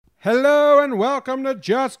Hello and welcome to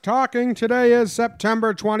Just Talking. Today is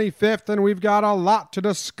September 25th and we've got a lot to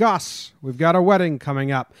discuss. We've got a wedding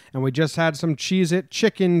coming up and we just had some Cheez-It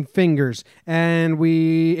chicken fingers and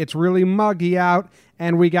it's really muggy out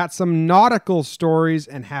and we got some nautical stories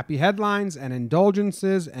and happy headlines and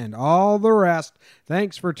indulgences and all the rest.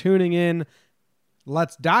 Thanks for tuning in.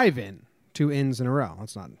 Let's dive in. 2 ins in a row.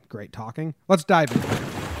 That's not great talking. Let's dive in.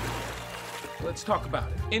 Let's talk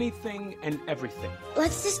about it. Anything and everything.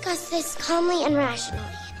 Let's discuss this calmly and rationally.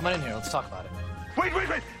 Come on in here, let's talk about it.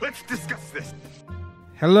 Wait. Let's discuss this.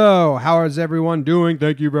 Hello, how is everyone doing?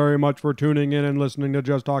 Thank you very much for tuning in and listening to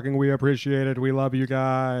Just Talking. We appreciate it. We love you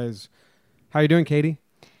guys. How you doing, Katie?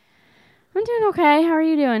 I'm doing okay. How are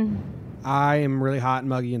you doing? I am really hot and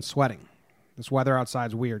muggy and sweating. This weather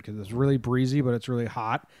outside's weird because it's really breezy, but it's really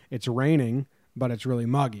hot. It's raining, but it's really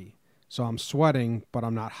muggy. So I'm sweating, but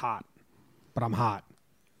I'm not hot. But I'm hot.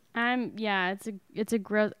 It's a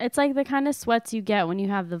gross. It's like the kind of sweats you get when you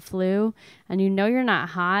have the flu and you know you're not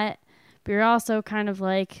hot, but you're also kind of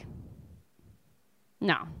like,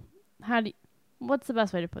 no. What's the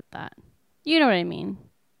best way to put that? You know what I mean.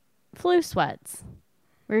 Flu sweats.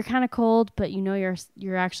 Where you're kind of cold, but you know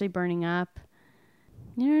you're actually burning up.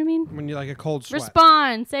 You know what I mean? When you like a cold sweat.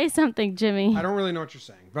 Respond. Say something, Jimmy. I don't really know what you're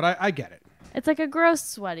saying, but I get it. It's like a gross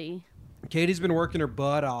sweaty. Katie's been working her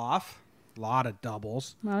butt off. A lot of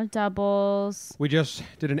doubles. We just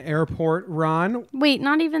did an airport run. Wait,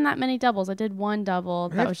 not even that many doubles. I did one double.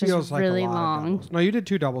 That was just really long. No, you did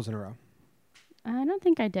 2 doubles in a row. I don't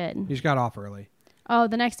think I did. You just got off early. Oh,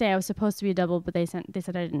 the next day I was supposed to be a double, but they said I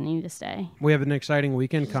didn't need to stay. We have an exciting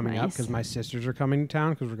weekend coming up nice. because my sisters are coming to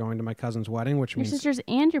town because we're going to my cousin's wedding, which Your means sisters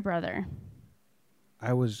and your brother.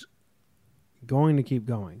 I was going to keep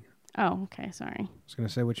going. Oh, okay. Sorry. I was going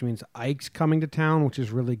to say, which means Ike's coming to town, which is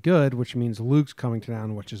really good, which means Luke's coming to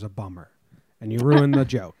town, which is a bummer. And you ruined the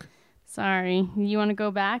joke. Sorry. You want to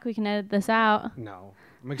go back? We can edit this out. No.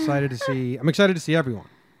 I'm excited to see everyone.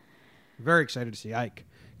 Very excited to see Ike.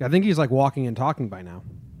 I think he's like walking and talking by now.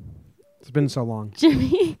 It's been so long.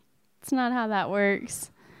 Jimmy, it's not how that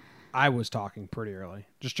works. I was talking pretty early.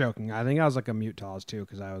 Just joking. I think I was like a mute till I was 2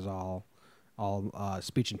 because I was all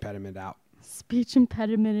speech impediment out. Speech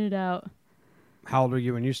impedimented out. How old were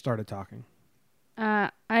you when you started talking?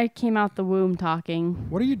 I came out the womb talking.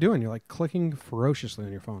 What are you doing? You're like clicking ferociously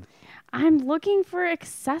on your phone. I'm looking for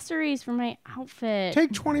accessories for my outfit.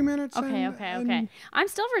 Take 20 minutes. Okay. I'm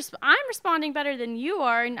responding better than you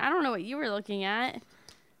are, and I don't know what you were looking at.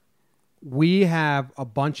 We have a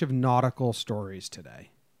bunch of nautical stories today.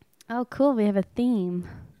 Oh, cool. We have a theme.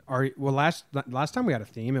 Last time we had a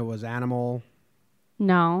theme, it was animal.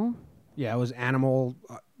 No. Yeah, it was animal.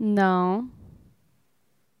 No.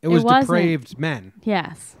 It was depraved men.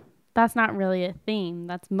 Yes. That's not really a theme.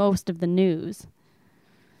 That's most of the news.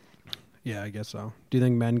 Yeah, I guess so. Do you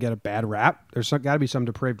think men get a bad rap? There's got to be some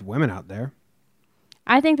depraved women out there.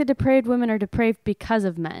 I think the depraved women are depraved because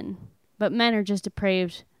of men. But men are just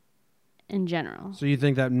depraved in general. So you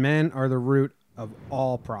think that men are the root of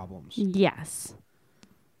all problems? Yes.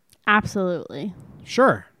 Absolutely.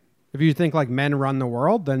 Sure. If you think like men run the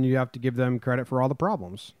world, then you have to give them credit for all the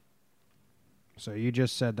problems. So you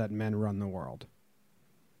just said that men run the world.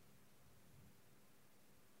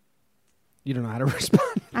 You don't know how to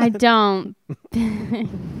respond. I don't.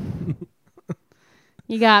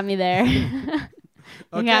 You got me there.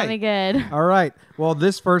 You got me good. All right. Well,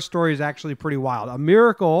 this first story is actually pretty wild. A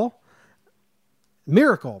miracle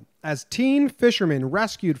as teen fishermen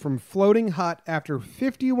rescued from floating hut after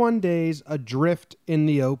 51 days adrift in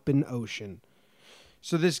the open ocean.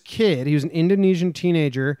 So this kid, he was an Indonesian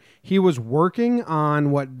teenager. He was working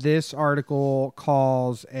on what this article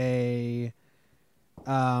calls a,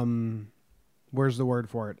 where's the word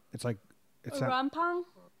for it? It's like... A rompong?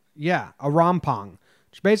 Yeah, a rompong.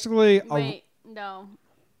 It's basically no.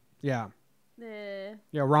 Yeah.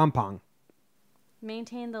 Yeah, rompong.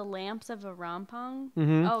 Maintain the lamps of a rompong?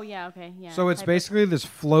 Mm-hmm. Oh, yeah, okay. Yeah. So it's basically this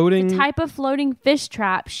floating... The type of floating fish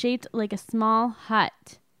trap shaped like a small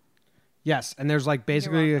hut. Yes, and there's like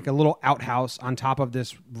basically like a little outhouse on top of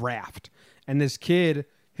this raft. And this kid,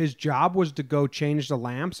 his job was to go change the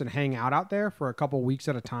lamps and hang out there for a couple weeks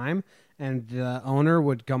at a time. And the owner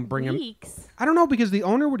would come bring him... I don't know, because the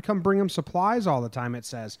owner would come bring him supplies all the time, it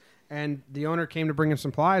says. And the owner came to bring him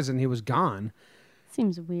supplies and he was gone.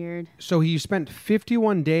 Seems weird. So he spent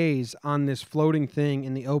 51 days on this floating thing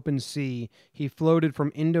in the open sea. He floated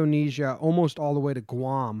from Indonesia almost all the way to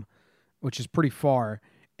Guam, which is pretty far.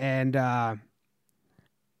 And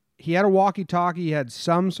he had a walkie-talkie. He had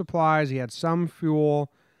some supplies. He had some fuel.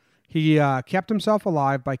 He kept himself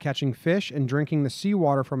alive by catching fish and drinking the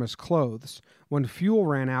seawater from his clothes. When fuel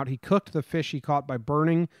ran out, he cooked the fish he caught by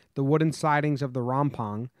burning the wooden sidings of the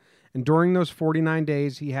rompang. And during those 49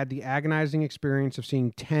 days, he had the agonizing experience of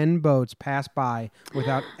seeing 10 boats pass by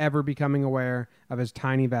without ever becoming aware of his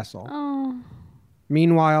tiny vessel. Oh.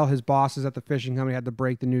 Meanwhile, his bosses at the fishing company had to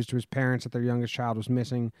break the news to his parents that their youngest child was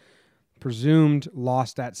missing, presumed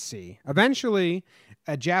lost at sea. Eventually,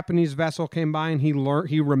 a Japanese vessel came by and he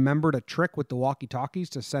remembered a trick with the walkie-talkies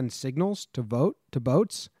to send signals to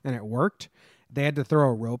boats, and it worked. They had to throw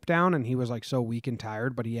a rope down, and he was like so weak and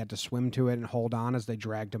tired, but he had to swim to it and hold on as they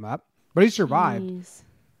dragged him up. But he survived. Jeez.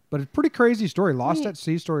 But it's a pretty crazy story. Lost at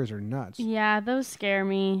sea stories are nuts. Yeah, those scare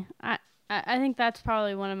me. I think that's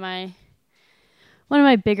probably one of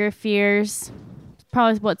my bigger fears.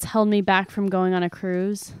 Probably what's held me back from going on a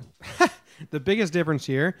cruise. The biggest difference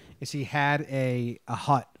here is he had a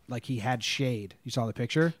hut, like he had shade. You saw the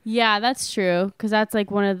picture? Yeah, that's true. Because that's like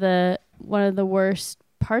one of the worst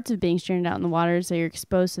parts of being stranded out in the water is that you're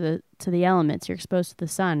exposed to the elements. You're exposed to the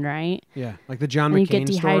sun, right? Yeah, like the John And McCain you get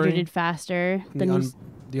dehydrated story, faster.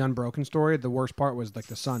 the Unbroken story. The worst part was like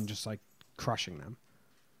the sun just like crushing them.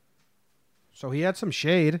 So he had some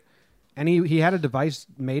shade, and he had a device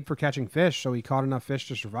made for catching fish, so he caught enough fish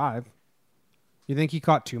to survive. You think he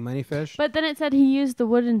caught too many fish? But then it said he used the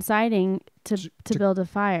wooden siding to build a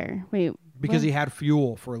fire. Wait. Because what? he had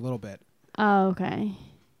fuel for a little bit. Oh, okay.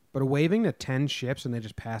 But waving to 10 ships and they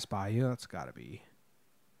just pass by you, that's got to be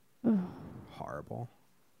horrible.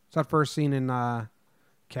 It's that first scene in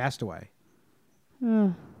Castaway.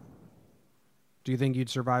 Ugh. Do you think you'd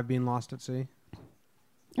survive being lost at sea?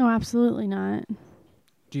 Oh, absolutely not.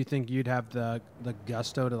 Do you think you'd have the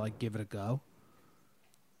gusto to like give it a go?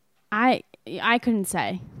 I couldn't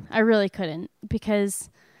say. I really couldn't, because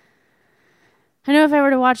I know if I were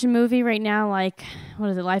to watch a movie right now, like, what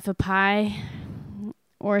is it, Life of Pi,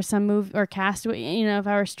 or some movie, or Castaway, you know, if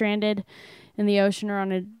I were stranded in the ocean or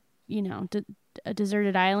on a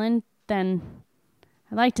deserted island, then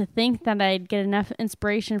I like to think that I'd get enough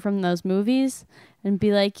inspiration from those movies and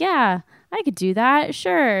be like, yeah, I could do that,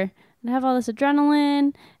 sure, and have all this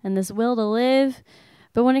adrenaline and this will to live.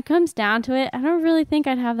 But when it comes down to it, I don't really think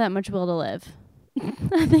I'd have that much will to live.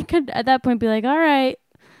 I think I'd at that point be like, all right,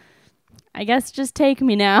 I guess just take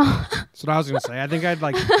me now. That's what I was going to say. I think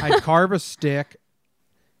I'd carve a stick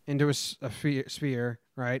into a sphere,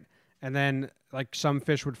 right? And then like some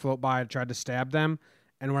fish would float by. I tried to stab them.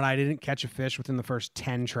 And when I didn't catch a fish within the first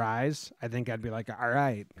 10 tries, I think I'd be like, all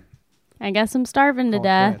right. I guess I'm starving to call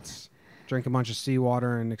death. quits. Drink a bunch of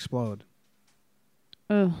seawater and explode.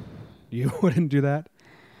 Ugh. You wouldn't do that?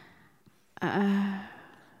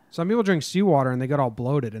 Some people drink seawater and they get all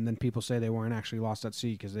bloated, and then people say they weren't actually lost at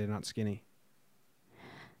sea because they're not skinny.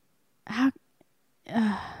 How?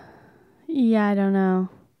 Yeah, I don't know.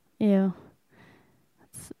 Ew.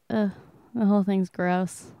 The whole thing's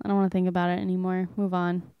gross. I don't want to think about it anymore. Move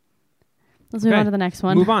on. Let's move on to the next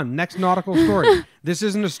one. Move on. Next nautical story. This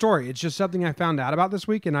isn't a story. It's just something I found out about this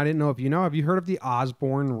week, and I didn't know if you know. Have you heard of the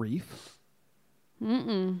Osborne Reef?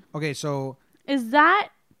 Mm-mm. Okay, so...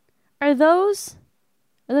 Are those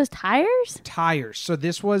tires? Tires. So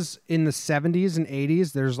this was in the 70s and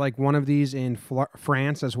 80s. There's like one of these in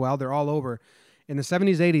France as well. They're all over. In the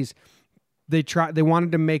 70s, 80s, they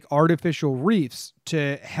wanted to make artificial reefs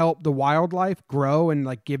to help the wildlife grow and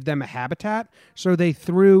like give them a habitat. So they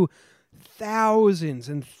threw thousands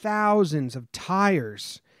and thousands of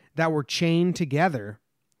tires that were chained together.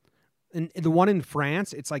 And the one in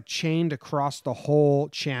France, it's like chained across the whole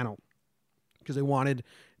channel because they wanted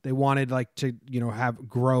like to, have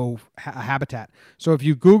grow habitat. So if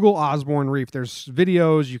you Google Osborne Reef, there's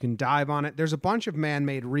videos, you can dive on it. There's a bunch of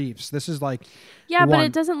man-made reefs. This is like but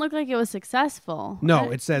it doesn't look like it was successful. No,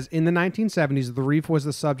 it says in the 1970s, the reef was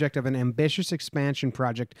the subject of an ambitious expansion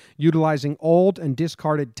project utilizing old and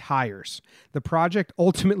discarded tires. The project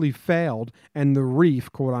ultimately failed, and the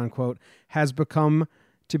reef, quote unquote, has become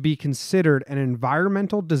to be considered an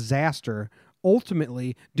environmental disaster,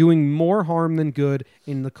 ultimately doing more harm than good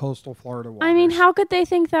in the coastal Florida waters. I mean, how could they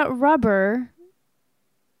think that rubber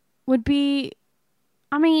would be...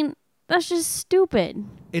 I mean, that's just stupid.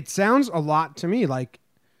 It sounds a lot to me like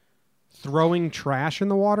throwing trash in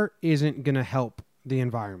the water isn't going to help the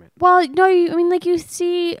environment. Well, no, you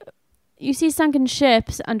see sunken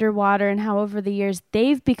ships underwater and how over the years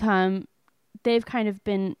they've kind of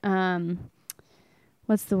been...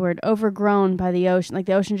 what's the word? Overgrown by the ocean. Like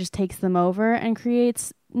the ocean just takes them over and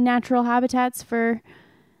creates natural habitats for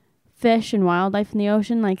fish and wildlife in the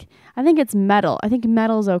ocean. Like, I think it's metal. I think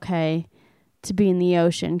metal's okay to be in the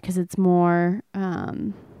ocean because it's more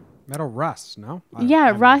Metal rusts, no? Yeah, I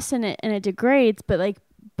it don't rusts and it degrades,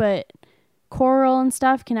 but coral and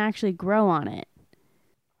stuff can actually grow on it.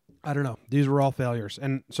 I don't know. These were all failures.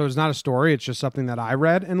 And so it's not a story. It's just something that I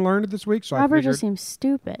read and learned this week. So Robert just seems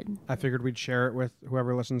stupid. I figured we'd share it with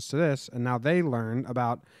whoever listens to this. And now they learn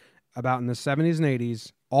about in the 70s and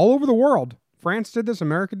 80s all over the world. France did this.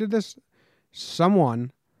 America did this.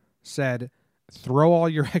 Someone said, throw all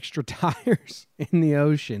your extra tires in the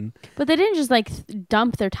ocean. But they didn't just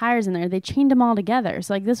dump their tires in there. They chained them all together.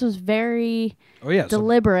 So this was very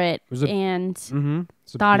deliberate and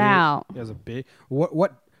thought out. It was a big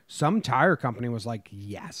what some tire company was like,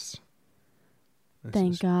 yes.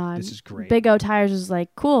 Thank God. This is great. Big O Tires was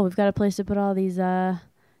like, cool, we've got a place to put all these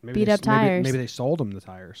beat up tires. Maybe they sold them the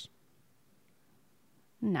tires.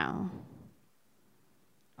 No.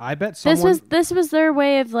 I bet someone... This was their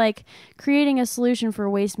way of creating a solution for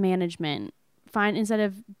waste management. Instead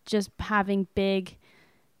of just having big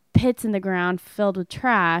pits in the ground filled with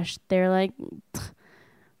trash, they're like,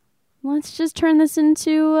 let's just turn this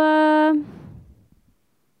into a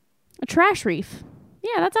trash reef.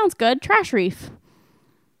 Yeah, that sounds good. Trash reef.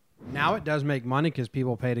 Now it does make money because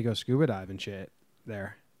people pay to go scuba dive and shit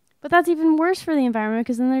there. But that's even worse for the environment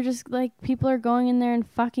because then they're just people are going in there and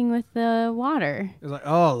fucking with the water. It's like,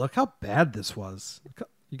 oh, look how bad this was.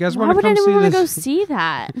 You guys want Why to would come see anyone want this? to go see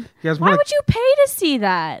that? Why would you pay to see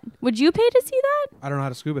that? Would you pay to see that? I don't know how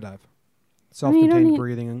to scuba dive. Self-contained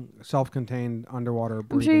breathing, self-contained underwater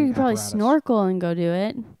breathing. I'm sure you could probably apparatus. snorkel and go do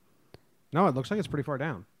it. No, it looks like it's pretty far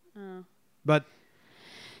down. But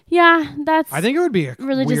yeah, that's. I think it would be a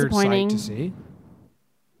really weird disappointing sight to see.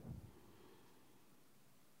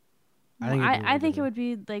 I think it would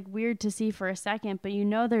be weird to see for a second, but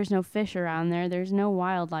there's no fish around there. There's no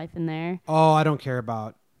wildlife in there. Oh, I don't care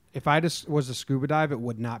about. If I just was a scuba dive, it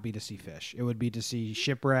would not be to see fish. It would be to see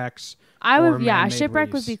shipwrecks.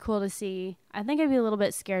 Shipwreck reefs. would be cool to see. I think I'd be a little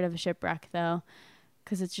bit scared of a shipwreck though,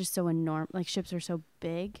 because it's just so enormous. Ships are so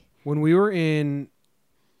big. When we were in,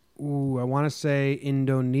 I want to say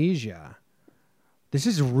Indonesia. This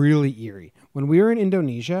is really eerie. When we were in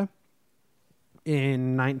Indonesia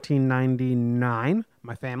in 1999,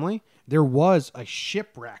 my family, there was a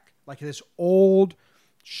shipwreck, this old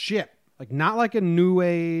ship, not like a new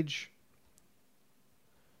age,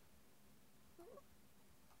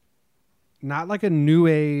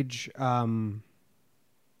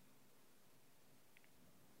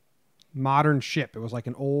 modern ship. It was like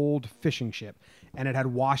an old fishing ship, and it had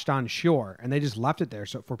washed on shore, and they just left it there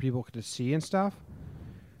so for people to see and stuff.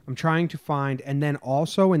 I'm trying to find, and then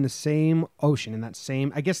also in the same ocean, in that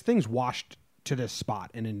same, I guess things washed to this spot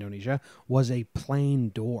in Indonesia, was a plane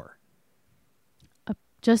door.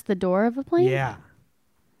 Just the door of a plane? Yeah.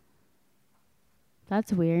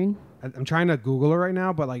 That's weird. I'm trying to Google it right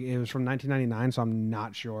now, but it was from 1999, so I'm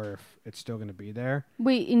not sure if it's still going to be there.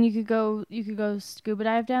 Wait, and you could go scuba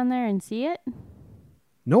dive down there and see it?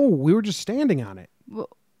 No, we were just standing on it. Well,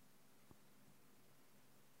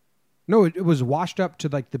 no, it was washed up to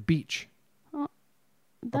the beach. oh,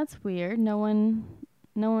 that's weird. No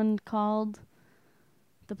one called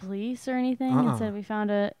the police or anything and said we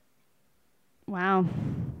found a. Wow,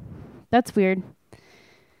 that's weird.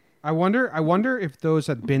 I wonder if those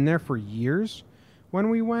had been there for years when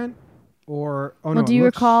we went, or do you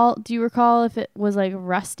recall if it was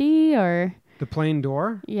rusty or the plane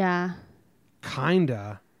door? Yeah,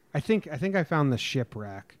 kinda. I think I found the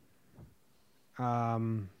shipwreck.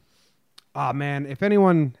 Oh man, if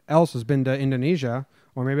anyone else has been to Indonesia,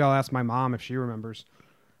 or maybe I'll ask my mom if she remembers.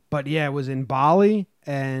 But yeah, it was in Bali,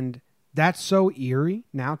 and that's so eerie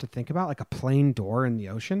now to think about, a plane door in the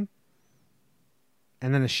ocean.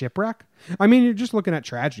 And then a shipwreck. I mean, you're just looking at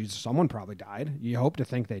tragedies. Someone probably died. You hope to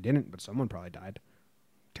think they didn't, but someone probably died.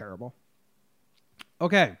 Terrible.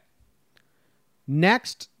 Okay.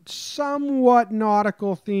 Next, somewhat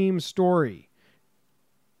nautical themed story.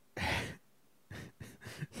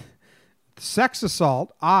 Sex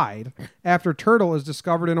assault eyed after turtle is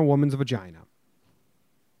discovered in a woman's vagina.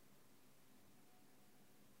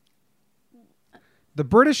 The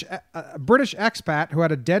British expat who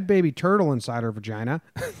had a dead baby turtle inside her vagina.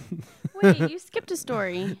 Wait, you skipped a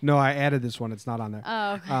story. No, I added this one. It's not on there.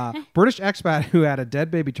 Oh, okay. British expat who had a dead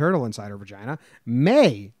baby turtle inside her vagina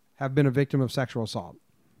may have been a victim of sexual assault.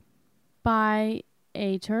 By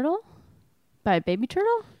a turtle? By a baby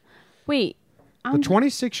turtle? Wait. The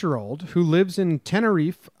 26-year-old who lives in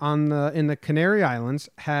Tenerife in the Canary Islands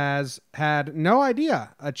has had no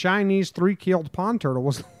idea a Chinese 3-keeled pond turtle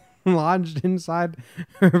was lodged inside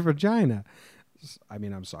her vagina. I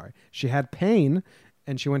mean, I'm sorry. She had pain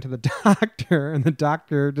and she went to the doctor, and the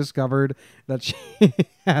doctor discovered that she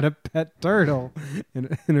had a pet turtle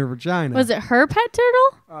in her vagina. Was it her pet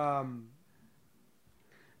turtle?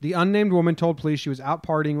 The unnamed woman told police she was out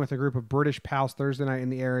partying with a group of British pals Thursday night in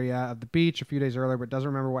the area of the beach a few days earlier, but doesn't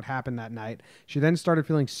remember what happened that night. She then started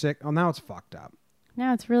feeling sick. Oh, now it's fucked up.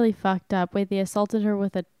 Now it's really fucked up. Wait, they assaulted her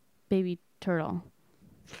with a baby turtle.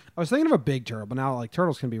 I was thinking of a big turtle, but now like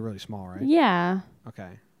turtles can be really small, right? Yeah.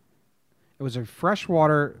 Okay. It was a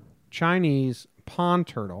freshwater Chinese pond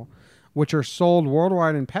turtle, which are sold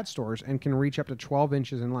worldwide in pet stores and can reach up to 12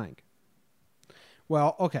 inches in length.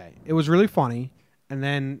 Well, okay. It was really funny. And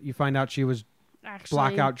then you find out she was Actually,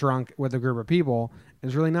 blackout drunk with a group of people.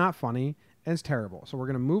 It's really not funny. And it's terrible. So we're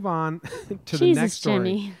going to move on to the next story.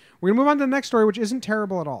 Jimmy. We're going to move on to the next story, which isn't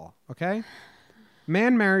terrible at all. Okay?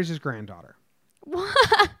 Man marries his granddaughter.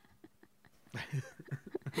 What?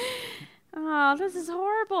 Oh, this is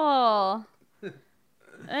horrible. Ew.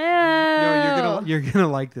 No, you're gonna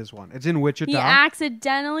like this one. It's in Wichita. He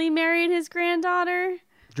accidentally married his granddaughter.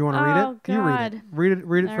 Do you want to read it? Oh, You read it. God.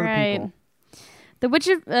 Read it All for right. the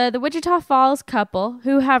people. The Wichita Falls couple,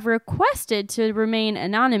 who have requested to remain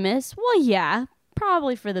anonymous, well, yeah,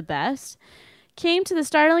 probably for the best, came to the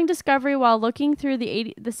startling discovery while looking through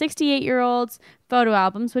the 68-year-old's photo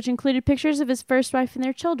albums, which included pictures of his first wife and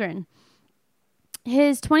their children.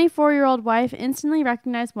 His 24-year-old wife instantly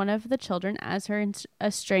recognized one of the children as her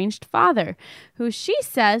estranged father, who she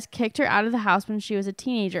says kicked her out of the house when she was a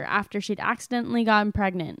teenager after she'd accidentally gotten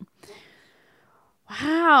pregnant.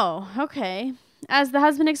 Wow, okay. As the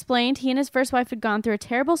husband explained, he and his first wife had gone through a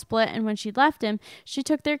terrible split, and when she left him, she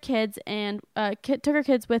took their kids and took her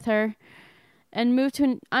kids with her and moved to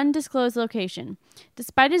an undisclosed location.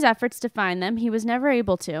 Despite his efforts to find them, he was never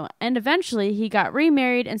able to, and eventually he got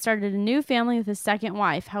remarried and started a new family with his second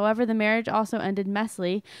wife. However, the marriage also ended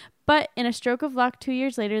messily, but in a stroke of luck, 2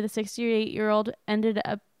 years later, the 68-year-old ended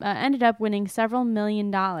up winning several $1 million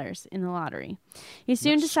in the lottery. He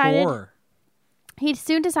soon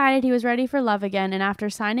decided he was ready for love again, and after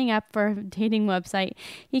signing up for a dating website,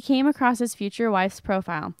 he came across his future wife's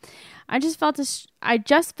profile. I just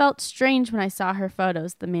felt strange when I saw her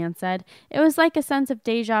photos, the man said. It was like a sense of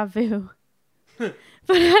deja vu. But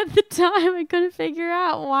at the time, I couldn't figure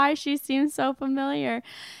out why she seemed so familiar.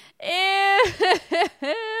 Ew!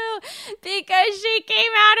 Because she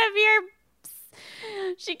came out of your...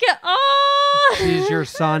 She's your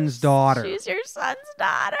son's daughter. She's your son's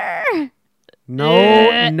daughter.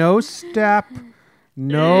 No step.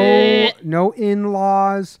 No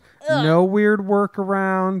in-laws. No weird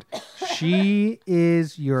workaround. She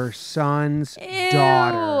is your son's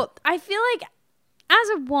daughter. I feel like as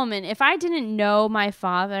a woman, if I didn't know my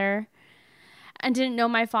father and didn't know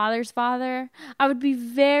my father's father, I would be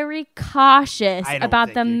very cautious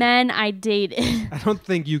about the men I dated. I don't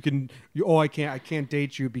think you can. I can't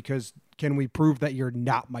date you because can we prove that you're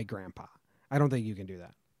not my grandpa? I don't think you can do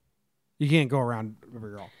that. You can't go around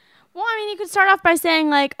every girl. Well, I mean, you could start off by saying,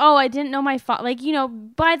 like, oh, I didn't know my father. Like, you know,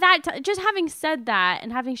 by that time, just having said that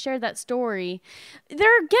and having shared that story,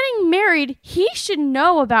 they're getting married. He should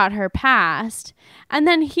know about her past. And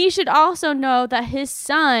then he should also know that his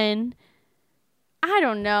son, I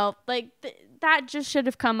don't know, like, that just should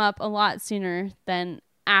have come up a lot sooner than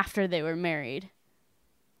after they were married.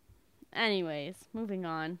 Anyways, moving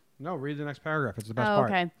on. No, read the next paragraph. It's the best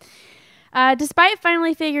part. Okay. Despite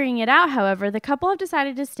finally figuring it out, however, the couple have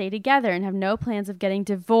decided to stay together and have no plans of getting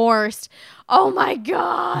divorced. Oh my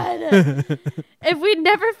God! If we'd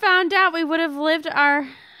never found out, we would have lived our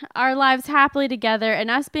lives happily together, and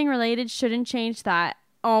us being related shouldn't change that.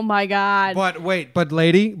 Oh my God! But wait,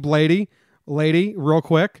 lady, real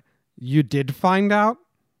quick, you did find out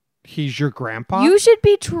he's your grandpa? You should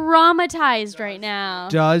be traumatized right now.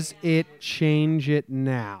 Does it change it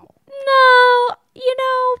now? No, you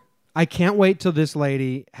know. I can't wait till this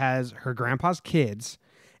lady has her grandpa's kids,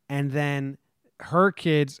 and then her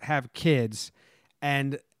kids have kids,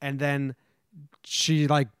 and then she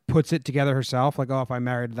like puts it together herself. Like, oh, if I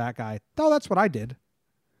married that guy, oh, that's what I did.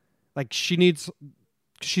 Like she's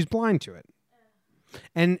blind to it,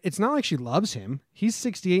 and it's not like she loves him. He's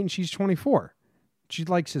 68 and she's 24. She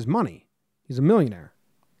likes his money. He's a millionaire.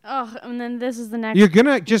 Oh, and then this is the next. You're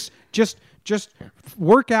gonna just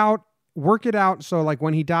work it out so like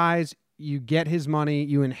when he dies, you get his money,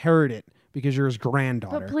 you inherit it because you're his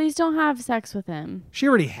granddaughter. But please don't have sex with him. She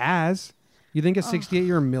already has. You think a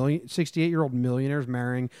 68-year-old millionaire is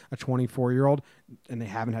marrying a 24-year-old and they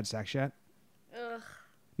haven't had sex yet? Ugh.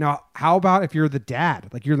 Now, how about if you're the dad?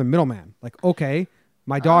 Like you're the middleman. Like, okay,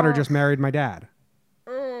 my daughter just married my dad.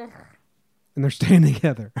 Ugh. And they're staying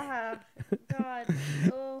together. God.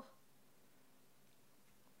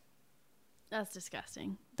 That's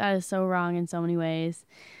disgusting. That is so wrong in so many ways.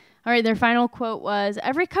 All right, their final quote was,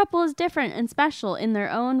 "Every couple is different and special in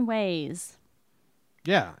their own ways."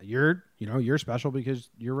 Yeah, you're special because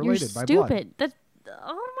you're related by You're blood. stupid. That.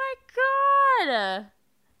 Oh my god.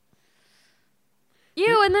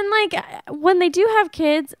 And then like when they do have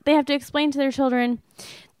kids, they have to explain to their children,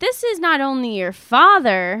 this is not only your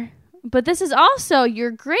father, but this is also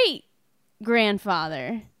your great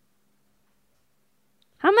grandfather.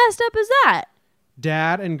 How messed up is that?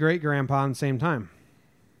 Dad and great grandpa on the same time.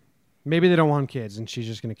 Maybe they don't want kids and she's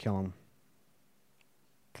just going to kill them.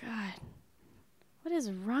 God. What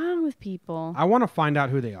is wrong with people? I want to find out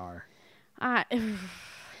who they are. I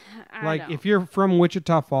Like, don't. if you're from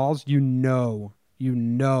Wichita Falls, you know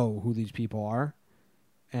who these people are.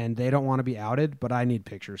 And they don't want to be outed, but I need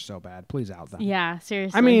pictures so bad. Please out them. Yeah,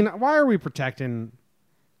 seriously. I mean, why are we protecting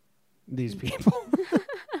these people?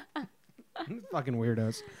 Fucking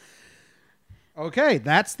weirdos. Okay,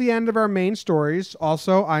 that's the end of our main stories.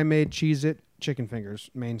 Also, I made Cheez-It chicken fingers,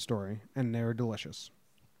 main story, and they were delicious.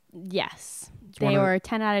 yes. one They of- were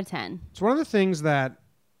 10 out of 10. It's one of the things that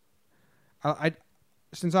I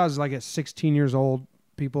since I was like at 16 years old,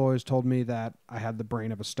 people always told me that I had the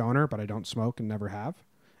brain of a stoner, but I don't smoke and never have.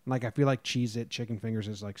 And like I feel like Cheez-It chicken fingers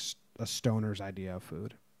is like a stoner's idea of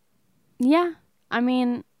food. Yeah. I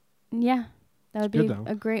mean, yeah. That would It's be good,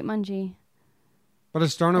 though. a great munchie. But a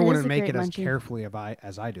stoner It is wouldn't a make great it as munchie. carefully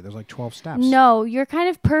as I do. There's like 12 steps. No, you're kind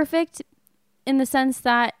of perfect in the sense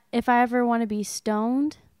that if I ever want to be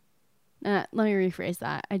stoned, let me rephrase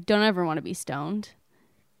that. I don't ever want to be stoned,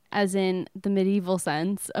 as in the medieval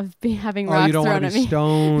sense of having Oh, rocks you don't thrown want to at be me.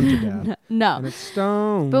 stoned to death. No. And it's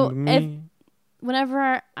stoned But me.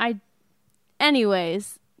 Whenever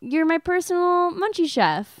anyways, you're my personal munchie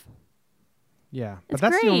chef. Yeah, but It's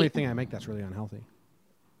that's the only great. thing I make that's really unhealthy.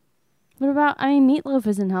 What about, meatloaf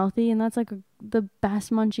isn't healthy, and that's like the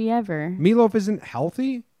best munchie ever. Meatloaf isn't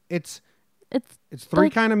healthy. It's It's three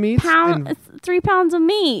like kind of meats, it's 3 pounds of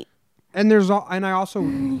meat. and I also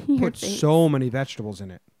Your put face. so many vegetables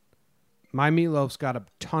in it. My meatloaf's got a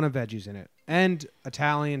ton of veggies in it, and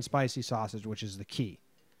Italian spicy sausage, which is the key.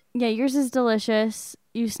 Yeah, yours is delicious.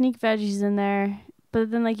 You sneak veggies in there,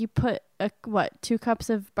 but then like you put 2 cups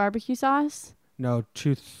of barbecue sauce? No,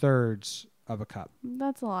 2/3 of a cup.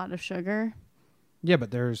 That's a lot of sugar. Yeah,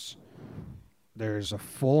 but there's a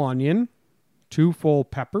full onion, 2 full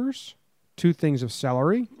peppers, 2 things of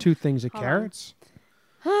celery, 2 things of Hold on. carrots.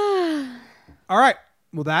 All right.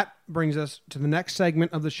 Well, that brings us to the next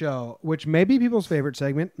segment of the show, which may be people's favorite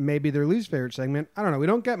segment, maybe their least favorite segment. I don't know. We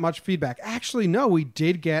don't get much feedback. Actually, no, we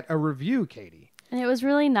did get a review, Katie. And it was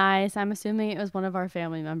really nice. I'm assuming it was one of our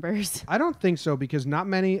family members. I don't think so because not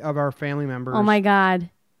many of our family members. Oh my God.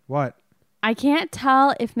 What? I can't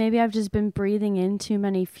tell if maybe I've just been breathing in too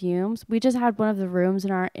many fumes. We just had one of the rooms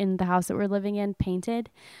in the house that we're living in painted,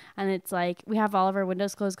 and it's like we have all of our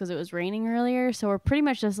windows closed because it was raining earlier, so we're pretty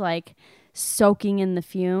much just like soaking in the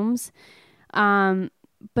fumes.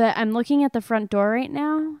 But I'm looking at the front door right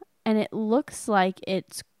now, and it looks like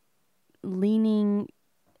it's leaning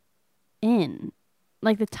in,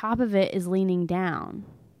 like the top of it is leaning down.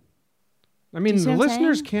 I mean, see the what I'm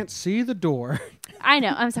listeners saying? can't see the door. I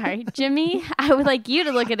know. I'm sorry. Jimmy, I would like you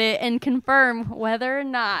to look at it and confirm whether or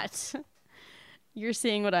not you're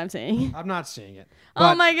seeing what I'm seeing. I'm not seeing it. Oh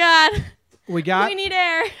But my God. we got We need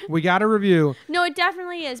air. we got a review. No, it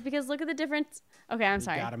definitely is because look at the difference. Okay, I'm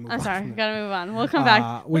sorry. gotta move I'm on sorry. from that. Gotta move on. We'll come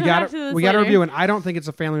back. We We'll got come back to this we got a later. review, and I don't think it's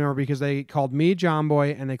a family member because they called me John Boy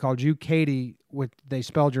and they called you Katie. They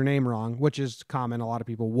spelled your name wrong, which is common. A lot of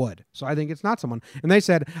people would. So I think it's not someone. And they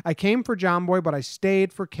said, I came for John Boy, but I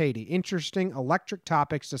stayed for Katie. Interesting, electric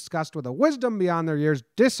topics discussed with a wisdom beyond their years,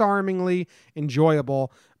 disarmingly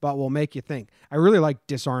enjoyable, but will make you think. I really like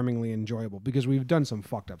disarmingly enjoyable because we've done some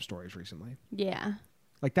fucked up stories recently, Yeah.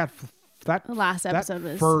 like that The last episode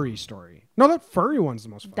that was furry story. No, that furry one's the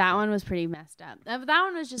most fucked that up. one was pretty messed up. That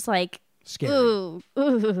one was just like Scary. ooh.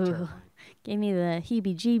 Terrifying. Gave me the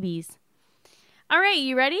heebie-jeebies. All right,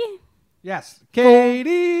 you ready? Yes.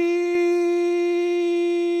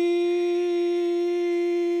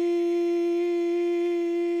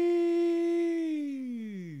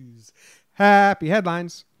 Katie's Happy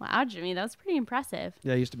Headlines. Wow, Jimmy, that was pretty impressive.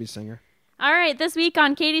 Yeah, I used to be a singer. All right, this week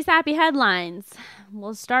on Katie's Happy Headlines,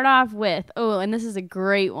 we'll start off with, and this is a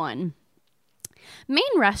great one. Maine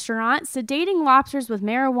restaurant sedating lobsters with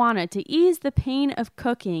marijuana to ease the pain of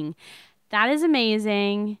cooking. That is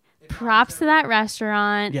amazing. Props to that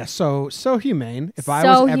restaurant. Yeah, so humane. If I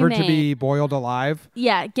So was ever to humane. be boiled alive,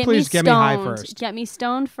 Yeah, Please me get me high stoned. first. Get me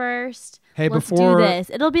stoned first. Hey, Let's before do this.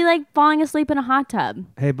 It'll be like falling asleep in a hot tub.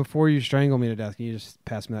 Hey, before you strangle me to death, can you just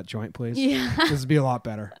pass me that joint, please? Yeah. This would be a lot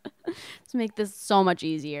better. Let's make this so much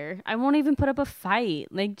easier. I won't even put up a fight.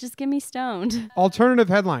 Like, just get me stoned. Alternative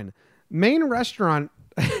headline: Maine restaurant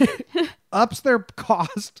ups their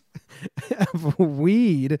cost of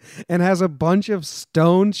weed and has a bunch of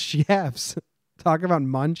stoned chefs. Talk about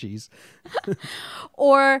munchies.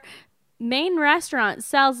 Or Maine restaurant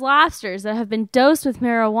sells lobsters that have been dosed with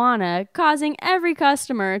marijuana, causing every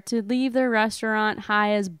customer to leave their restaurant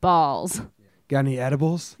high as balls. Got any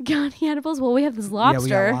edibles? Got any edibles? Well, we have this lobster.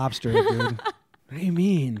 Yeah, we got lobster, dude. What do you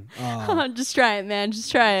mean? Just try it, man.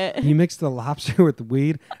 Just try it. You mix the lobster with the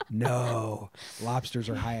weed? No. Lobsters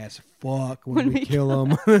are high as fuck when we kill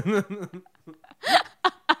them.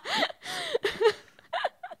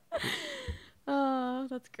 Oh,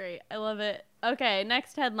 that's great. I love it. Okay,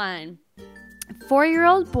 next headline.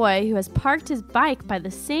 4-year-old boy who has parked his bike by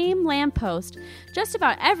the same lamppost just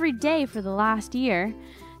about every day for the last year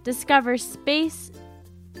discovers space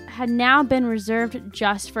had now been reserved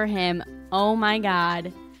just for him. Oh my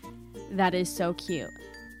God. That is so cute.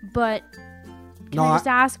 But can I just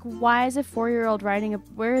ask, why is a 4-year-old riding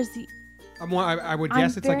where is the... I would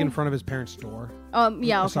guess it's like in front of his parents' door.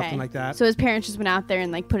 Yeah, or okay. something like that. So his parents just went out there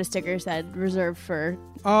and like put a sticker that said reserved for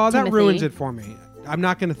Oh, that Timothy. ruins it for me. I'm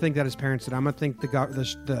not going to think that his parents did. I'm going to think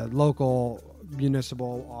the local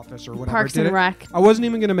municipal office or whatever Parks did and it. Rec. I wasn't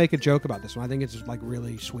even going to make a joke about this one. I think it's just like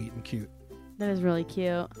really sweet and cute. That is really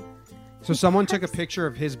cute. So someone took a picture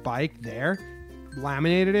of his bike there,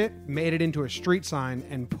 laminated it, made it into a street sign,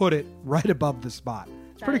 and put it right above the spot.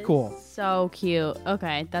 It's pretty cool. So cute.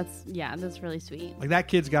 Okay, that's really sweet. Like that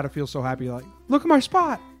kid's got to feel so happy. Like, look at my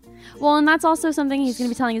spot. Well, and that's also something he's going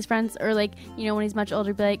to be telling his friends, or like, you know, when he's much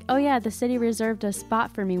older, be like, oh yeah, the city reserved a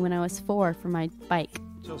spot for me when I was 4 for my bike.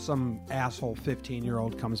 So some asshole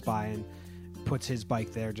 15-year-old comes by and puts his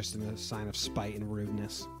bike there just in a sign of spite and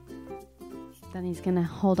rudeness. Then he's going to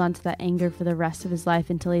hold on to that anger for the rest of his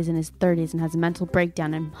life until he's in his 30s and has a mental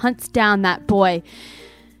breakdown and hunts down that boy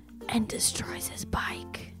and destroys his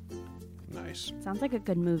bike. Nice. Sounds like a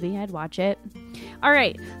good movie. I'd watch it. All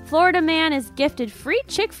right. Florida man is gifted free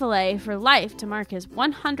Chick-fil-A for life to mark his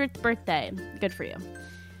 100th birthday. Good for you.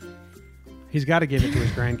 He's got to give it to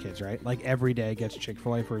his grandkids, right? Like every day gets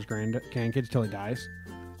Chick-fil-A for his grandkids till he dies.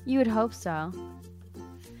 You would hope so.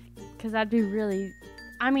 Because that'd be really...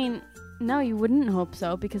 I mean, no, you wouldn't hope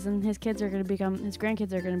so, because then his grandkids are going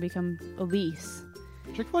to become obese.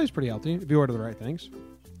 Chick-fil-A is pretty healthy if you order the right things.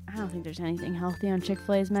 I don't think there's anything healthy on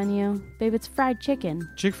Chick-fil-A's menu. Babe, it's fried chicken.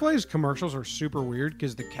 Chick-fil-A's commercials are super weird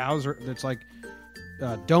because the cows are... It's like,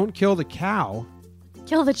 don't kill the cow.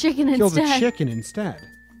 Kill the chicken Kill instead. the chicken instead.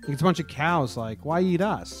 Like, it's a bunch of cows like, why eat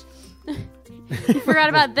us? You forgot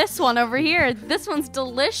about this one over here. This one's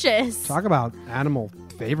delicious. Talk about animal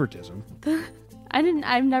favoritism.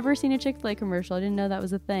 I've never seen a Chick-fil-A commercial. I didn't know that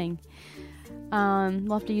was a thing.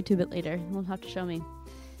 We'll have to YouTube it later. You'll have to show me.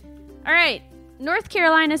 All right. North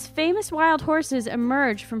Carolina's famous wild horses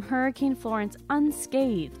emerged from Hurricane Florence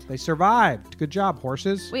unscathed. They survived. Good job,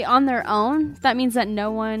 horses. Wait, on their own? That means that no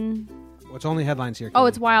one... What's only headlines here? Oh, Katie?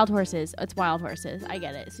 it's wild horses. It's wild horses. I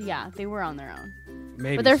get it. So yeah, they were on their own.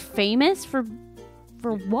 Maybe. But they're famous for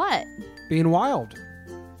what? Being wild.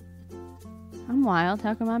 I'm wild.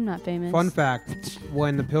 How come I'm not famous? Fun fact,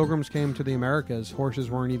 when the Pilgrims came to the Americas, horses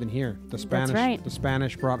weren't even here. The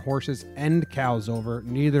Spanish brought horses and cows over.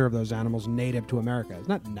 Neither of those animals native to America. Isn't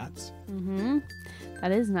that nuts? Mm-hmm.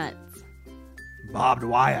 That is nuts. Barbed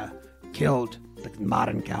wire killed the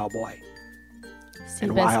modern cowboy.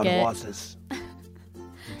 And wild horses.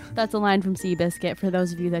 That's a line from Seabiscuit for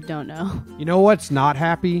those of you that don't know. You know what's not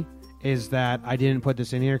happy is that I didn't put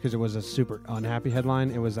this in here because it was a super unhappy headline.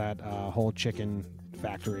 It was that whole chicken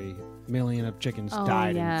factory. Million of chickens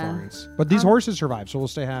died in Florence. But these horses survived, so we'll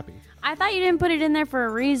stay happy. I thought you didn't put it in there for a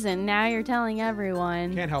reason. Now you're telling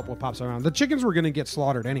everyone. Can't help what pops around. The chickens were going to get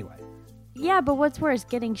slaughtered anyway. Yeah, but what's worse,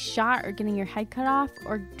 getting shot or getting your head cut off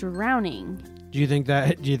or drowning? Do you think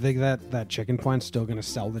that chicken plant's still going to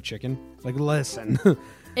sell the chicken? Like, listen.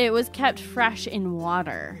 It was kept fresh in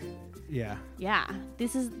water. Yeah. Yeah.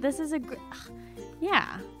 This is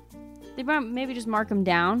yeah. They might maybe just mark them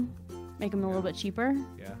down, make them a little bit cheaper.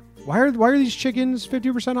 Yeah. Why are these chickens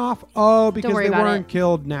 50% off? Oh, because they weren't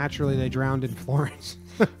killed naturally. They drowned in Florence.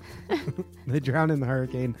 They drowned in the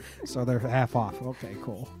hurricane, so they're half off. Okay,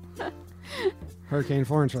 cool. Hurricane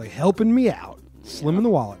Florence really helping me out. Slimming the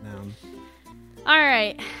wallet now. All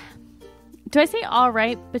right. Do I say all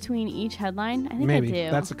right between each headline? I think Maybe. I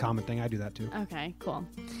do. That's a common thing. I do that too. Okay, cool.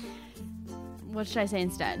 What should I say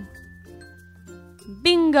instead?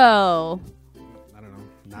 Bingo. I don't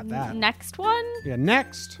know. Not that. Next one? Yeah,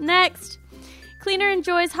 next. Next. Cleaner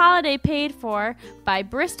enjoys holiday paid for by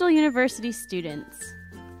Bristol University students.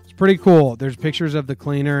 It's pretty cool. There's pictures of the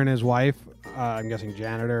cleaner and his wife. I'm guessing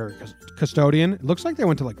janitor or custodian. It looks like they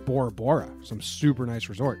went to like Bora Bora, some super nice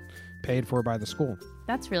resort, paid for by the school.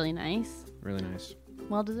 That's really nice. Really nice.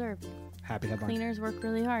 Well deserved. Happy headline. Cleaners work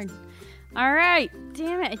really hard. All right.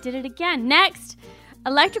 Damn it. I did it again. Next.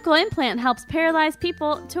 Electrical implant helps paralyzed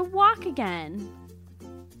people to walk again.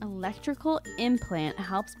 Electrical implant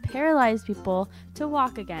helps paralyzed people to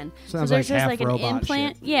walk again. Sounds so there's like just half like an robot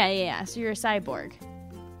implant. shit. Yeah. So you're a cyborg.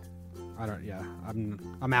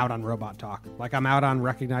 I'm out on robot talk. Like I'm out on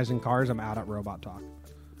recognizing cars. I'm out at robot talk.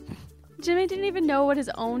 Jimmy didn't even know what his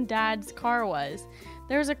own dad's car was.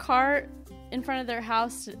 There was a car in front of their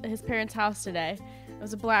house, his parents' house today. It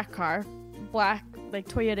was a black car, like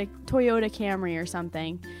Toyota Camry or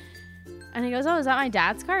something. And he goes, "Oh, is that my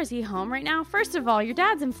dad's car? Is he home right now?" First of all, your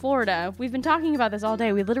dad's in Florida. We've been talking about this all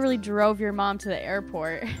day. We literally drove your mom to the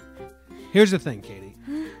airport. Here's the thing, Katie.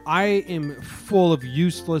 I am full of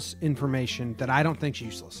useless information that I don't think's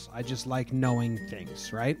useless. I just like knowing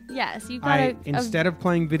things, right? Yes, you've got Instead of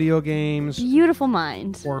playing video games beautiful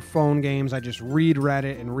mind. or phone games, I just read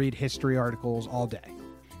Reddit and read history articles all day.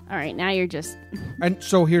 All right, now you're just And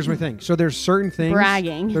so here's my thing. So there's certain things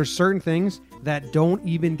bragging. There's certain things that don't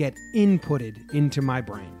even get inputted into my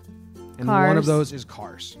brain. And one Cars. of those is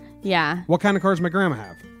cars. Yeah, What kind of cars does my grandma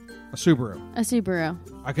have? A Subaru. a Subaru.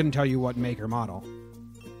 I couldn't tell you what make or model.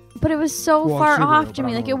 But it was so Well, far Subaru, off, but Jimmy.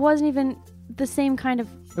 I don't Like it know. wasn't even the same kind of.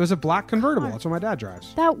 It was a black convertible. That's what my dad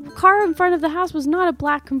drives. That car in front of the house was not a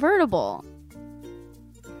black convertible.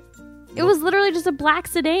 It was literally just a black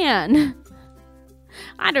sedan.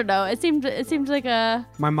 I don't know. It seemed like a.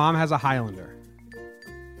 My mom has a Highlander,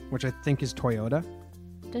 which I think is Toyota.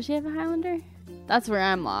 Does she have a Highlander? That's where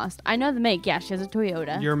I'm lost. I know the make. Yeah, she has a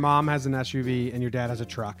Toyota. Your mom has an SUV and your dad has a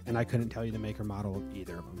truck, and I couldn't tell you the make or model of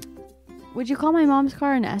either of them. Would you call my mom's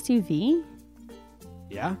car an SUV?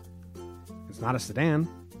 Yeah? It's not a sedan.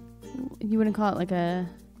 You wouldn't call it like a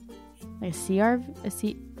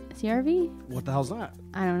CRV? What the hell's that?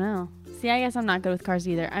 I don't know. See, I guess I'm not good with cars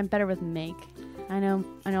either. I'm better with make. I know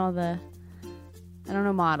all the. I don't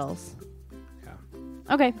know models.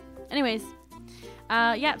 Yeah. Okay. Anyways,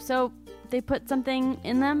 yeah. So they put something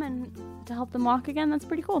in them and to help them walk again. That's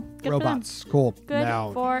pretty cool. Good Robots. Cool. for them. Good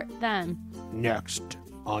Now, for them. next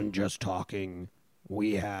on Just Talking,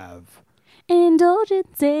 we have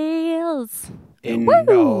Indulgent sales.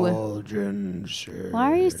 indulgences.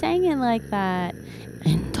 Why are you saying it like that?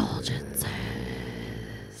 Indulgences.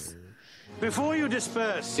 Before you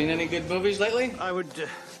disperse, Seen any good movies lately? I would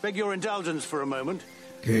beg your indulgence for a moment.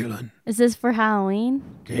 Galen, Is this for Halloween?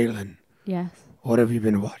 Galen, Yes. what have you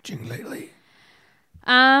been watching lately?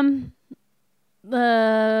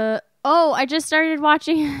 I just started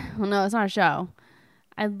watching. Well, no, it's not a show.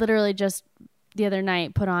 I literally just the other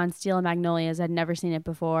night put on Steel and Magnolias. I'd never seen it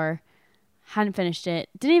before. Hadn't finished it.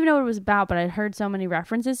 Didn't even know what it was about, but I'd heard so many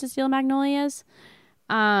references to Steel and Magnolias.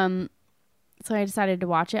 So I decided to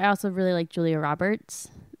watch it. I also really like Julia Roberts,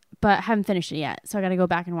 but haven't finished it yet. So I got to go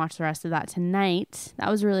back and watch the rest of that tonight. That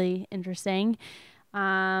was really interesting.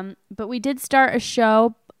 But we did start a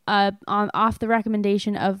show off the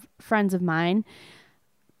recommendation of friends of mine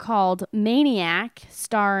called Maniac,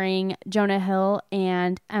 starring Jonah Hill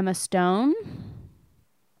and Emma Stone.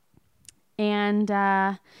 And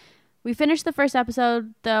we finished the first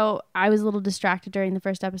episode, though I was a little distracted during the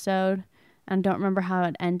first episode and don't remember how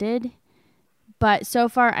it ended. But so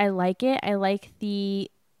far, I like it. I like the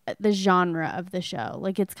genre of the show.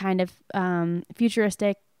 Like it's kind of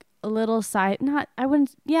futuristic, a little I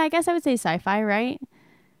guess I would say sci-fi, right?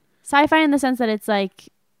 Sci-fi in the sense that it's like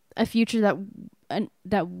a future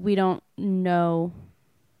that we don't know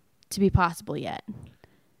to be possible yet.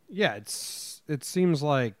 Yeah, it seems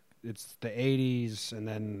like it's the 80s, and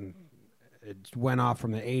then it went off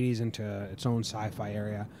from the 80s into its own sci-fi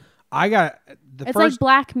area. It's like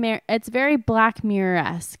Black Mirror. It's very Black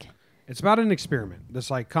Mirror-esque. It's about an experiment. This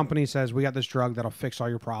like company says, we got this drug that'll fix all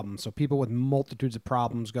your problems. So people with multitudes of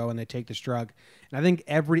problems go and they take this drug. And I think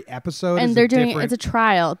every episode and is they're a doing different... it's a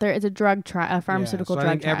trial. It's a drug trial, a pharmaceutical so drug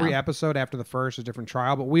I think trial. every episode after the first is a different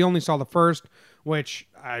trial. But we only saw the first, which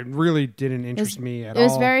I really didn't interest me at all. It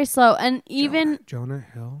was very slow, and even Jonah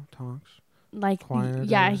Hill talks. like quieter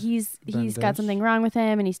he's than got this, something wrong with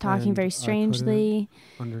him, and he's talking and very I strangely.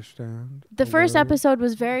 Understand The first word episode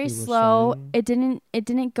was very he was slow. saying. It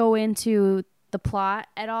didn't go into the plot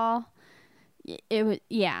at all. It was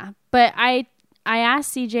but I I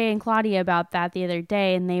asked CJ and Claudia about that the other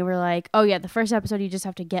day, and they were like, "Oh yeah, the first episode you just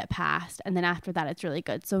have to get past, and then after that it's really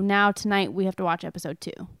good." So now tonight we have to watch episode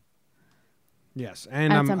 2. Yes,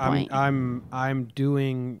 and At some point. I'm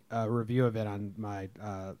doing a review of it on my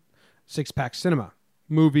Six Pack Cinema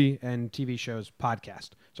movie and TV shows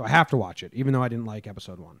podcast. So I have to watch it, even though I didn't like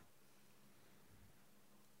episode 1.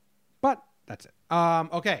 But that's it.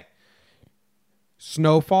 Okay.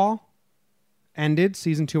 Snowfall ended.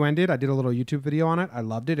 Season 2 ended. I did a little YouTube video on it. I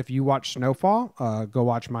loved it. If you watch Snowfall, go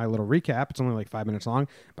watch my little recap. It's only like 5 minutes long,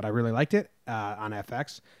 but I really liked it on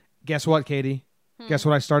FX. Guess what, Katie? Guess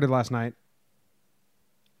what I started last night?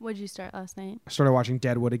 What'd you start last night? I started watching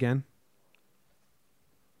Deadwood again.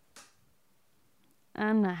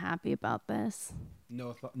 I'm not happy about this.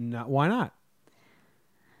 No, why not?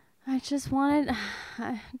 I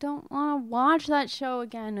don't want to watch that show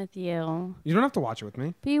again with you. You don't have to watch it with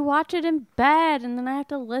me. But you watch it in bed, and then I have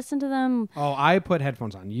to listen to them Oh, I put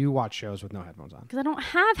headphones on. You watch shows with no headphones on. because I don't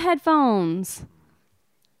have headphones. You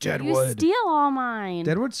Deadwood. steal all mine.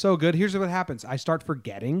 Deadwood's so good. Here's what happens. I start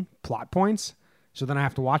forgetting plot points, so then I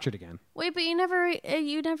have to watch it again. Wait, but you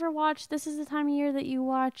never watch. This is the time of year that you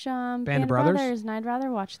watch Band of Brothers? and I'd rather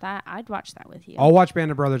watch that. I'd watch that with you. I'll watch Band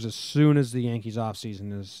of Brothers as soon as the Yankees off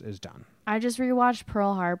season is done. I just rewatched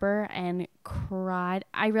Pearl Harbor and cried.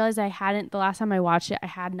 I realized the last time I watched it, I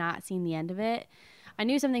had not seen the end of it. I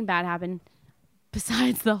knew something bad happened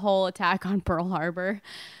besides the whole attack on Pearl Harbor.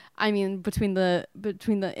 I mean, in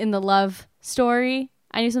the love story,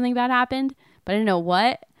 I knew something bad happened, but I didn't know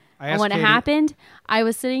what. And when it happened, I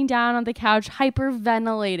was sitting down on the couch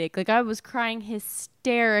hyperventilating. Like, I was crying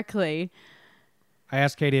hysterically. I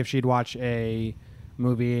asked Katie if she'd watch a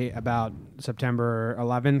movie about September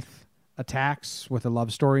 11th attacks with a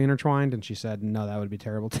love story intertwined, and she said, no, that would be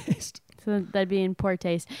terrible taste. So that'd be in poor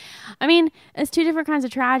taste. I mean, it's two different kinds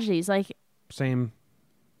of tragedies. Like, Same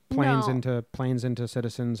planes No. into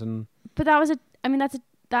citizens, and but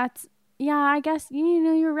that's yeah, I guess,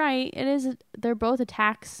 you're right. It is, they're both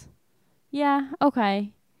attacks. Yeah,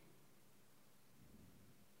 okay.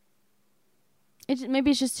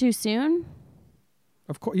 Maybe it's just too soon.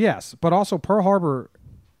 of course, yes, but also Pearl Harbor.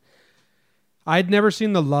 I'd never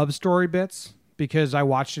seen the love story bits because I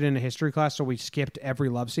watched it in a history class, so we skipped every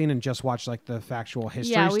love scene and just watched like the factual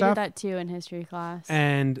history Yeah, we stuff. did that too in history class.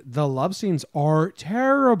 And the love scenes are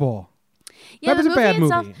terrible. Yeah, that was the a bad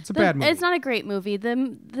itself- movie. It's a bad movie. It's not a great movie.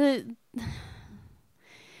 The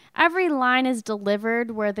every line is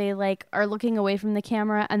delivered where they like are looking away from the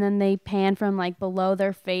camera and then they pan from like below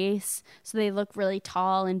their face so they look really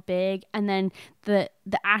tall and big, and then the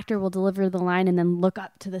actor will deliver the line and then look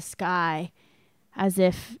up to the sky as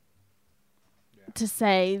if to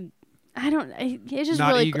say, it's just Not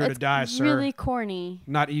really eager to it's die, sir. really corny.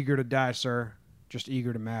 Not eager to die, sir. Just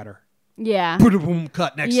eager to matter. Yeah. Boom,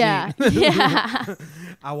 cut next Yeah. scene. Yeah.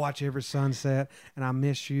 I watch every sunset and I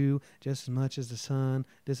miss you just as much as the sun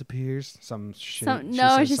disappears. Some shit.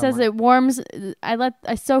 She says it warms.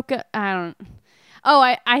 I soak up.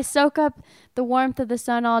 I soak up the warmth of the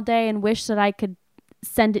sun all day and wish that I could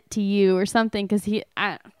send it to you or something. Because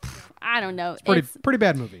I don't know. It's pretty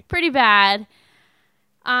bad movie. Pretty bad.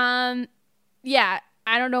 Yeah.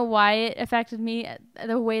 I don't know why it affected me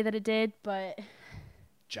the way that it did, but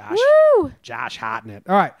Josh hotting it.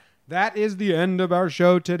 All right. That is the end of our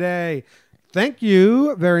show today. Thank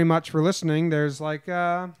you very much for listening. There's like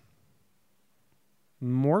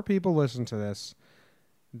more people listen to this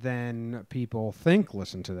than people think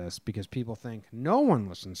listen to this, because people think no one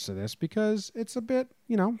listens to this because it's a bit,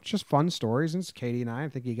 it's just fun stories. And it's Katie and I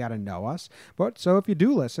think you got to know us. But so if you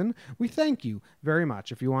do listen, we thank you very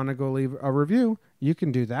much. If you want to go leave a review, you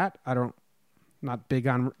can do that. Not big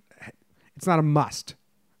on, it's not a must.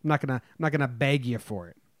 I'm not gonna beg you for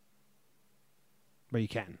it, but you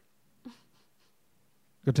can.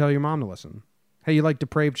 Go tell your mom to listen. Hey, you like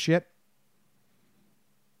depraved shit?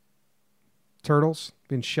 Turtles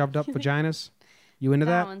being shoved up vaginas? You into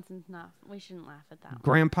that? that one's enough. We shouldn't laugh at that one.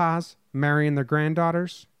 Grandpas marrying their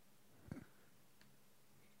granddaughters?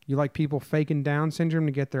 You like people faking Down syndrome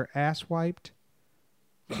to get their ass wiped?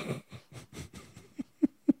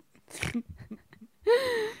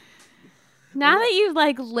 Now that you've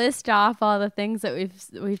like list off all the things that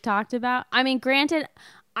we've talked about, I mean, granted,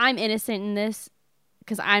 I'm innocent in this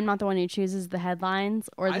because I'm not the one who chooses the headlines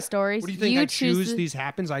or the stories. What do you think? I choose these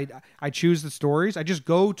happens. I choose the stories. I just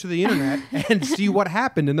go to the internet and see what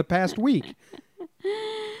happened in the past week.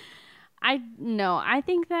 I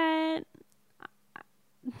think that.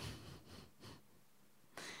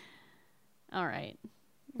 All right.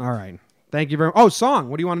 All right. Thank you very much. Oh, song.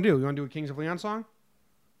 What do you want to do? You want to do a Kings of Leon song?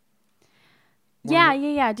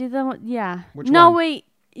 Yeah. Do the Which No, one? wait.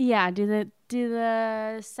 Yeah, do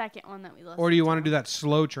the second one that we listened. Or do you want to do that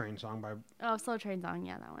Slow Train song by Oh, Slow Train song.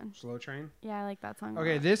 Yeah, that one. Slow Train? Yeah, I like that song. a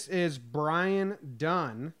Okay, lot. this is Brian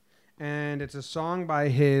Dunn, and it's a song by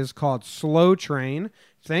his called Slow Train.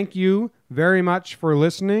 Thank you very much for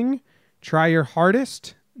listening. Try your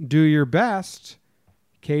hardest. Do your best.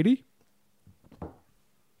 Katie?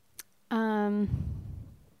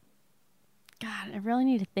 God, I really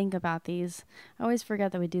need to think about these. I always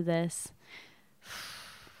forget that we do this.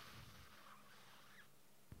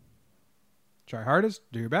 Try hardest.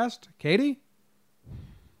 Do your best. Katie?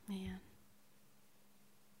 Man.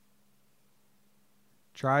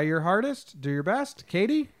 Try your hardest. Do your best.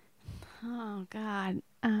 Katie? Oh God.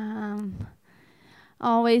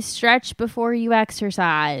 Always stretch before you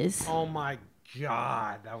exercise. Oh my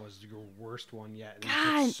God, that was your worst one yet. And It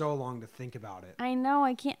God. took so long to think about it. I know.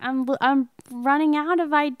 I can't. I'm running out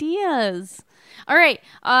of ideas. All right.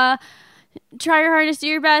 Try your hardest, do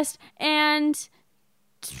your best, and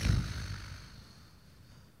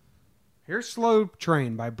Here's Slow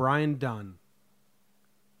Train by Brian Dunn.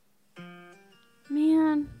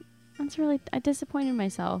 man, I disappointed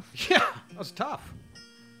myself. Yeah, that was tough.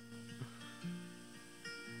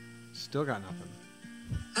 Still got nothing.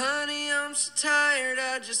 Honey, I'm so tired,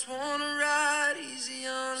 I just wanna ride easy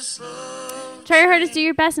on a slow. Try your hardest, do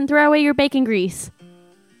your best, and throw away your bacon grease.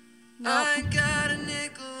 I ain't got a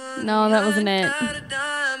nickel, honey, No, that wasn't I ain't it. got a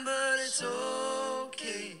dime, but it's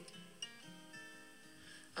okay.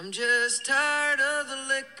 I'm just tired of the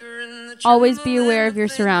liquor and the Always trouble be aware and of the your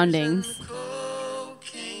fingers surroundings. and the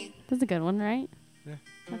cocaine. That's a good one, right?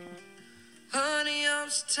 Honey, I'm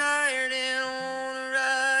so tired and I wanna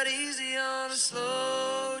ride easy on a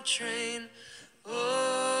slow train.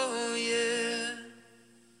 Oh yeah.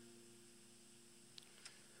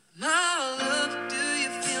 My love, do you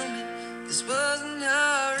feel me? This wasn't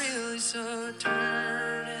how I really saw it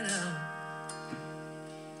turning out.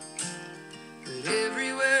 But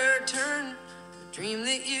everywhere I turn, the dream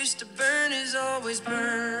that used to burn is always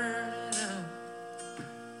burning out.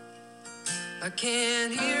 I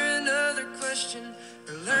can't hear another question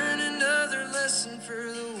or learn another lesson, for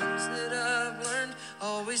the ones that I've learned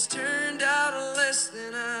always turned out less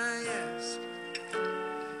than I asked.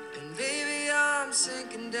 And baby, I'm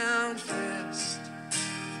sinking down fast.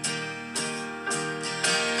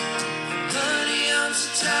 Honey, I'm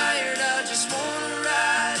so tired, I just wanna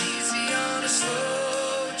ride easy on a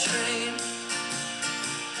slow train.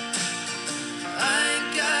 I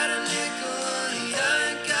ain't got a nickel, honey, I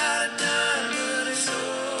ain't got a dime, but it's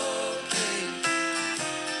okay.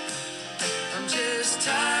 I'm just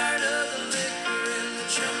tired